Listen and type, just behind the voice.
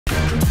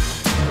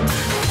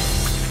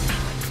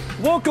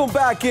Welcome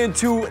back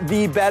into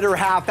the Bettor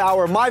Half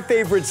Hour, my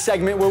favorite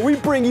segment where we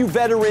bring you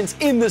veterans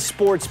in the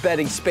sports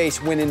betting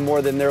space winning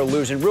more than they're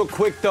losing. Real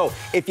quick though,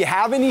 if you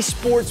have any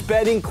sports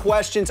betting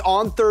questions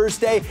on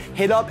Thursday,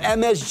 hit up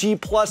MSG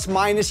Plus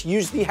Minus,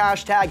 use the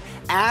hashtag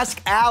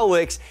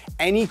AskAlex.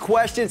 Any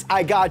questions,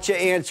 I got you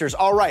answers.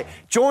 All right,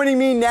 joining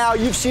me now,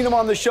 you've seen him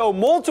on the show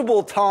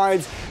multiple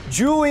times,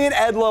 Julian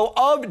Edlow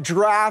of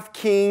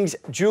DraftKings.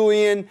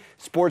 Julian,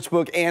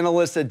 sportsbook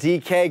analyst at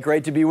DK,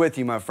 great to be with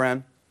you, my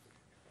friend.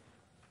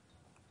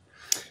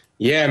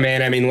 Yeah,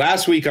 man. I mean,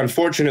 last week,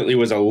 unfortunately,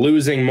 was a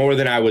losing more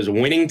than I was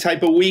winning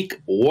type of week.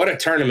 What a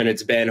tournament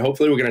it's been.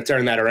 Hopefully, we're going to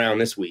turn that around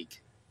this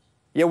week.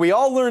 Yeah, we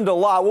all learned a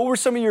lot. What were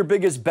some of your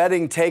biggest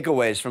betting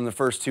takeaways from the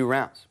first two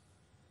rounds?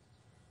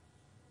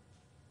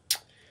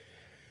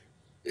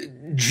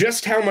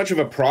 Just how much of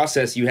a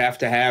process you have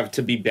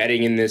to be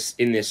betting in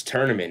this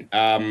tournament.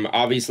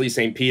 Obviously,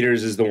 St.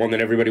 Peter's is the one that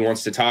everybody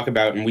wants to talk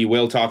about, and we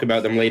will talk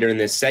about them later in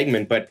this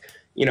segment. But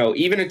you know,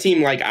 even a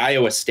team like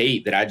Iowa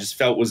State that I just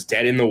felt was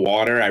dead in the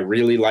water. I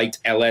really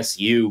liked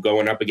LSU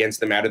going up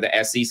against them out of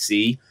the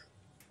SEC.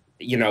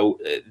 You know,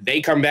 they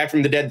come back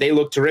from the dead. They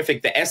look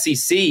terrific. The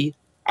SEC,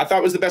 I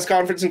thought, was the best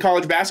conference in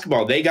college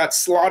basketball. They got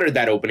slaughtered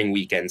that opening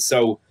weekend.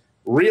 So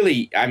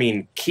really, I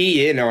mean,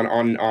 key in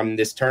on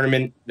this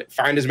tournament.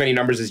 Find as many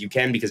numbers as you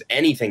can because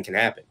anything can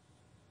happen.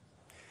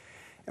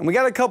 And we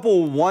got a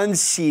couple one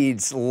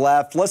seeds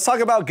left. Let's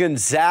talk about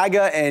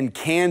Gonzaga and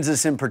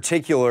Kansas in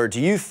particular. Do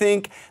you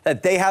think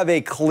that they have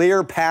a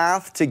clear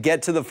path to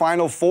get to the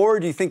Final Four? Or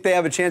do you think they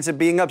have a chance of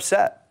being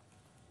upset?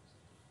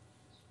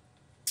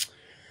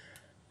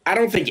 I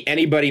don't think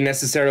anybody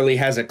necessarily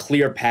has a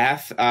clear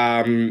path,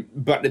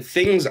 but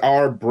things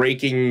are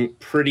breaking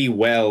pretty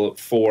well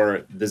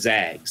for the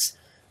Zags.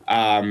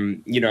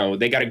 You know,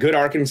 they got a good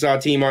Arkansas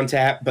team on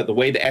tap, but the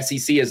way the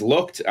SEC has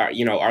looked,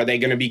 you know, are they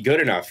going to be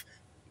good enough?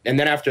 And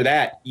then after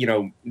that, you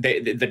know,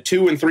 the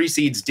 2 and 3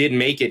 seeds did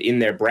make it in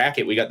their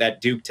bracket. We got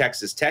that Duke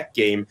Texas Tech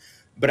game,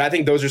 but I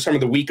think those are some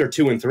of the weaker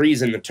 2 and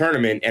 3s in the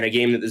tournament and a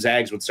game that the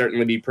Zags would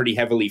certainly be pretty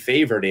heavily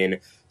favored in.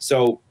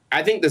 So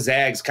I think the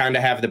Zags kind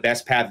of have the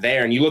best path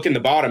there. And you look in the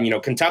bottom, you know,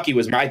 Kentucky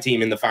was my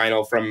team in the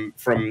final from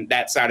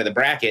that side of the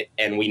bracket,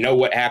 and we know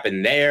what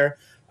happened there.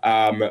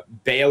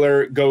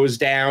 Baylor goes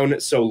down,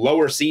 so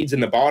lower seeds in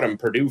the bottom,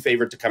 Purdue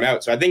favored to come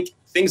out. So I think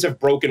things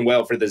have broken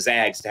well for the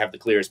Zags to have the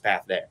clearest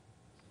path there.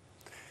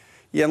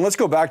 Yeah, and let's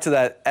go back to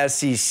that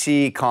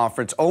SEC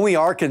conference. Only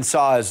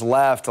Arkansas is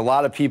left. A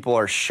lot of people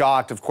are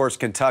shocked. Of course,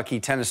 Kentucky,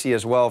 Tennessee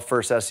as well,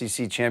 first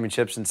SEC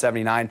championships in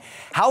 '79.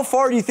 How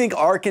far do you think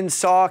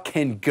Arkansas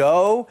can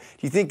go?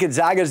 Do you think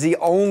Gonzaga is the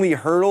only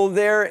hurdle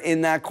there in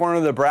that corner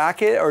of the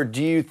bracket, or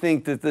do you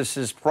think that this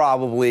is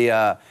probably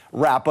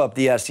wrap up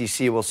the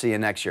SEC? We'll see you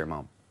next year,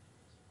 Mom.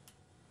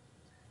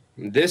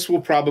 This will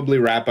probably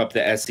wrap up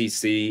the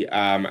SEC.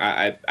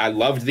 I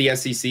loved the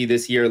SEC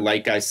this year,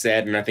 like I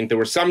said, and I think there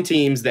were some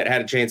teams that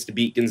had a chance to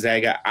beat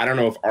Gonzaga. I don't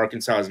know if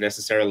Arkansas is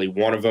necessarily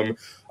one of them.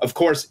 Of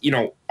course, you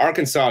know,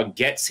 Arkansas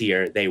gets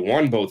here. They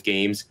won both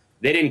games.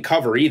 They didn't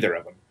cover either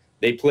of them.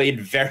 They played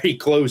very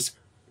close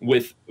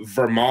with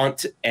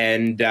Vermont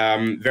and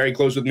very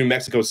close with New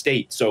Mexico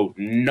State. So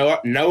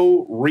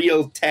no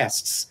real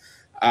tests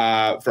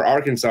for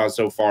Arkansas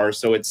so far.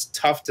 So it's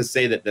tough to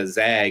say that the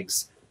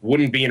Zags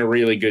wouldn't be in a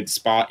really good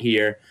spot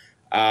here.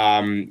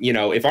 You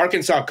know, if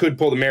Arkansas could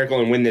pull the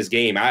miracle and win this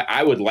game,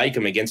 I would like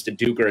them against a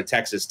Duke or a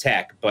Texas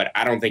Tech, but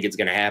I don't think it's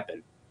going to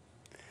happen.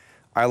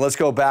 All right, let's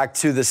go back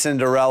to the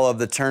Cinderella of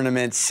the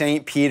tournament.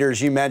 St.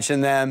 Peter's, you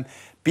mentioned them,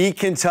 beat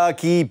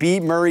Kentucky,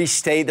 beat Murray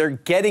State. They're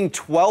getting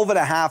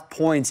 12.5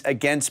 points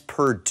against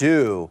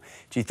Purdue.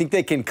 Do you think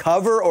they can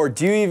cover, or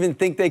do you even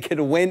think they could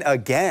win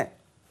again?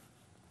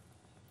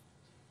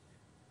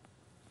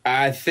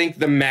 I think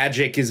the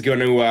magic is going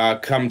to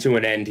come to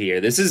an end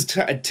here. This is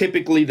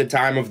typically the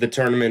time of the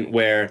tournament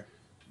where,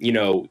 you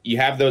know, you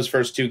have those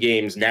first two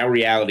games. Now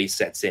reality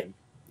sets in.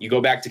 You go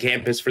back to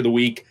campus for the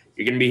week.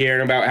 You're going to be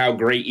hearing about how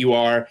great you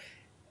are.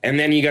 And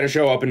then you got to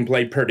show up and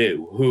play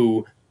Purdue,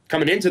 who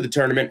coming into the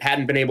tournament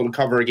hadn't been able to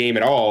cover a game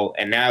at all.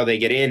 And now they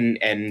get in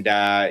and,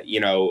 you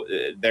know,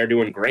 they're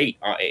doing great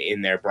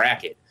in their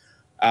bracket.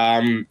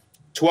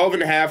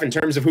 12.5 in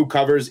terms of who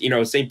covers. You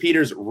know, St.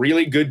 Peter's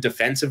really good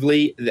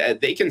defensively.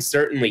 They can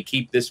certainly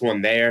keep this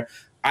one there.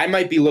 I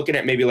might be looking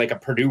at maybe like a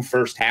Purdue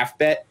first half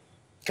bet,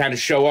 kind of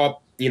show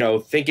up, you know,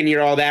 thinking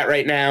you're all that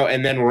right now,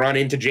 and then run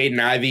into Jaden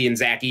Ivey and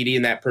Zach Edey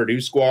in that Purdue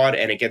squad,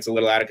 and it gets a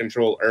little out of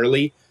control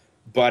early.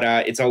 But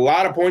it's a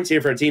lot of points here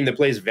for a team that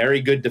plays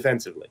very good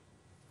defensively.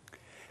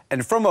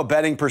 And from a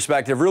betting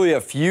perspective, really a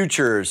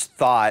futures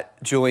thought,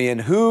 Julian,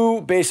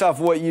 who, based off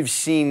what you've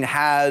seen,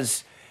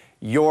 has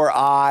your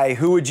eye?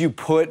 Who would you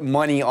put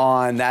money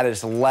on that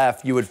is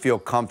left you would feel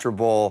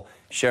comfortable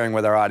sharing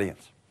with our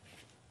audience?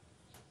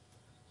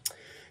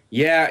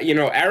 Yeah, you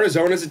know,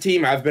 Arizona's a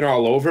team I've been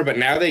all over, but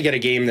now they get a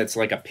game that's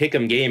like a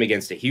pick'em game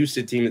against a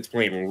Houston team that's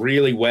playing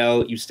really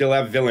well. You still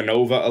have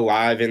Villanova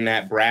alive in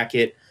that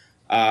bracket.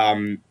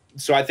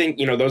 So I think,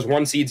 you know, those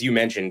one seeds you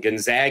mentioned,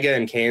 Gonzaga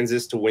and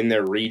Kansas to win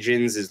their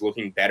regions is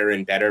looking better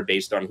and better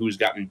based on who's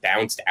gotten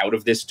bounced out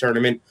of this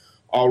tournament.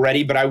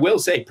 already. But I will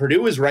say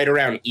Purdue is right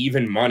around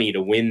even money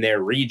to win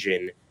their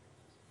region.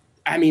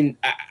 I mean,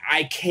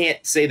 I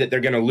can't say that they're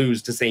going to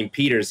lose to St.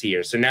 Peter's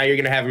here. So now you're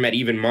going to have them at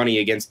even money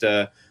against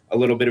a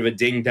little bit of a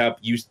dinged up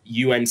UNC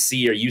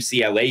or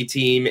UCLA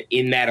team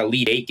in that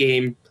Elite Eight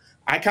game.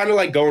 I kind of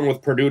like going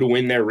with Purdue to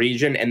win their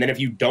region. And then if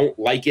you don't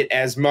like it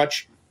as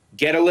much,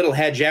 get a little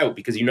hedge out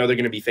because you know they're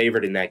going to be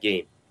favored in that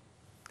game.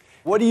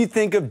 What do you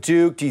think of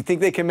Duke? Do you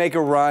think they can make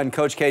a run?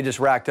 Coach K just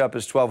racked up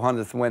his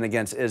 1,200th win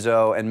against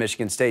Izzo, and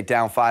Michigan State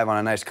down 5 on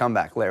a nice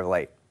comeback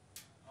late.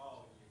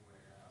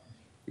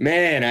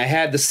 Man, I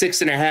had the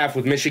 6.5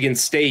 with Michigan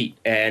State.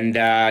 And,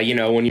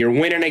 when you're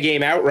winning a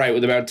game outright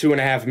with about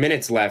 2.5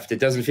 minutes left, it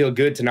doesn't feel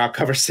good to not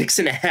cover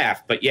 6.5.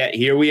 But yet,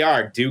 here we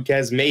are. Duke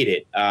has made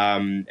it,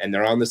 and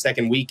they're on the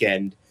second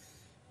weekend.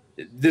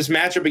 This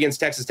matchup against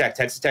Texas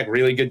Tech,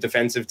 really good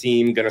defensive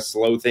team, going to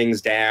slow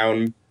things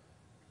down.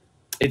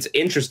 It's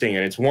interesting,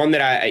 and it's one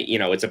that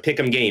it's a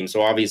pick'em game,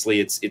 so obviously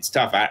it's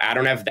tough. I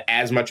don't have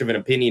as much of an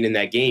opinion in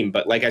that game,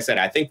 but like I said,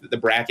 I think that the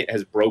bracket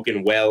has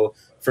broken well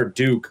for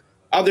Duke,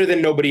 other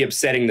than nobody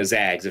upsetting the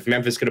Zags. If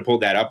Memphis could have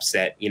pulled that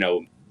upset,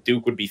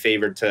 Duke would be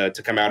favored to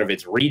come out of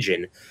its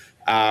region.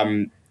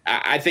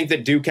 I think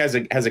that Duke has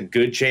a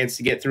good chance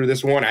to get through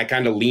this one. I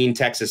kind of lean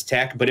Texas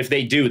Tech, but if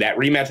they do, that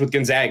rematch with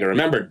Gonzaga,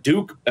 remember,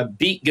 Duke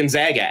beat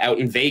Gonzaga out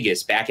in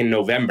Vegas back in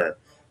November.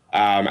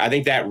 I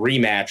think that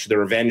rematch, the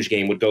revenge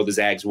game, would go the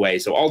Zags' way.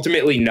 So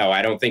ultimately, no,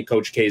 I don't think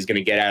Coach K is going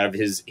to get out of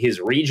his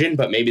region,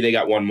 but maybe they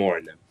got one more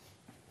in them.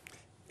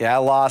 Yeah, I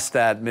lost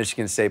that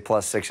Michigan State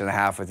plus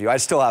 6.5 with you. I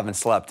still haven't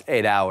slept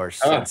 8 hours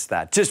since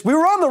that. We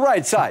were on the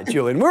right side,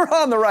 Julian. We were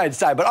on the right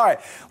side. But all right,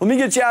 let me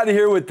get you out of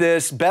here with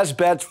this. Best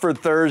bets for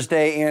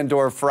Thursday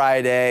and/or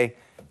Friday.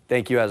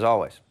 Thank you as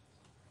always.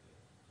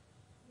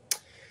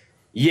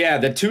 Yeah,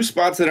 the two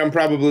spots that I'm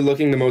probably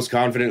looking the most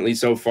confidently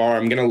so far,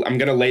 I'm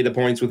gonna lay the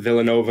points with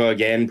Villanova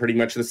again, pretty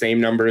much the same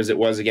number as it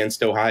was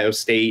against Ohio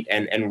State,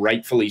 and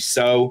rightfully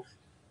so.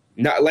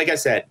 Not, like I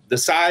said, the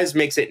size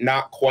makes it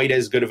not quite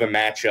as good of a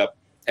matchup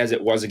as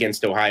it was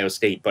against Ohio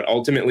State, but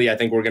ultimately I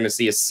think we're going to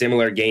see a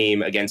similar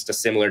game against a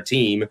similar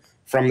team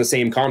from the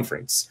same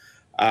conference.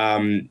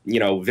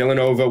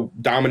 Villanova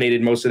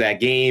dominated most of that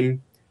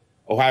game.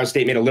 Ohio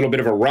State made a little bit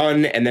of a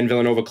run, and then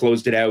Villanova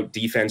closed it out,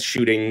 defense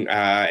shooting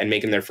and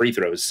making their free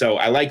throws. So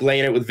I like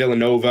laying it with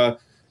Villanova.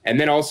 And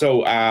then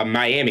also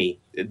Miami.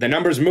 The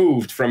numbers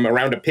moved from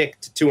around a pick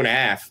to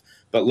 2.5,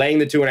 but laying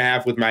the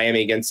 2.5 with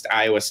Miami against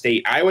Iowa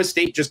State. Iowa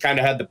State just kind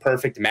of had the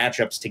perfect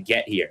matchups to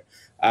get here.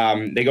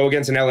 They go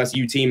against an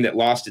LSU team that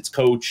lost its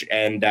coach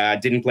and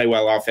didn't play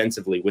well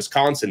offensively.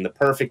 Wisconsin, the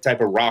perfect type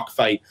of rock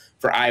fight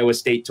for Iowa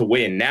State to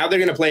win. Now they're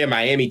going to play a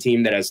Miami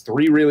team that has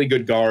 3 really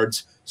good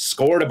guards,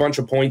 scored a bunch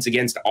of points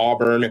against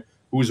Auburn,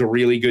 who's a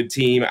really good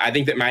team. I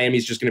think that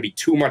Miami's just going to be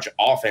too much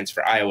offense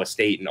for Iowa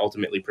State and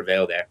ultimately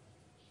prevail there.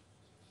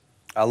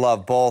 I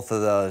love both of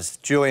those.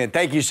 Julian,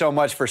 thank you so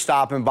much for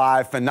stopping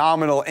by.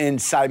 Phenomenal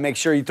insight. Make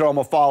sure you throw him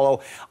a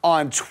follow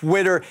on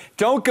Twitter.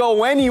 Don't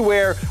go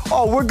anywhere.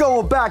 Oh, we're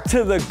going back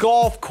to the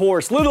golf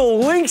course. Little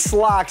links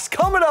locks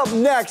coming up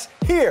next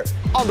here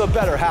on the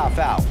Bettor Half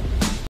Hour.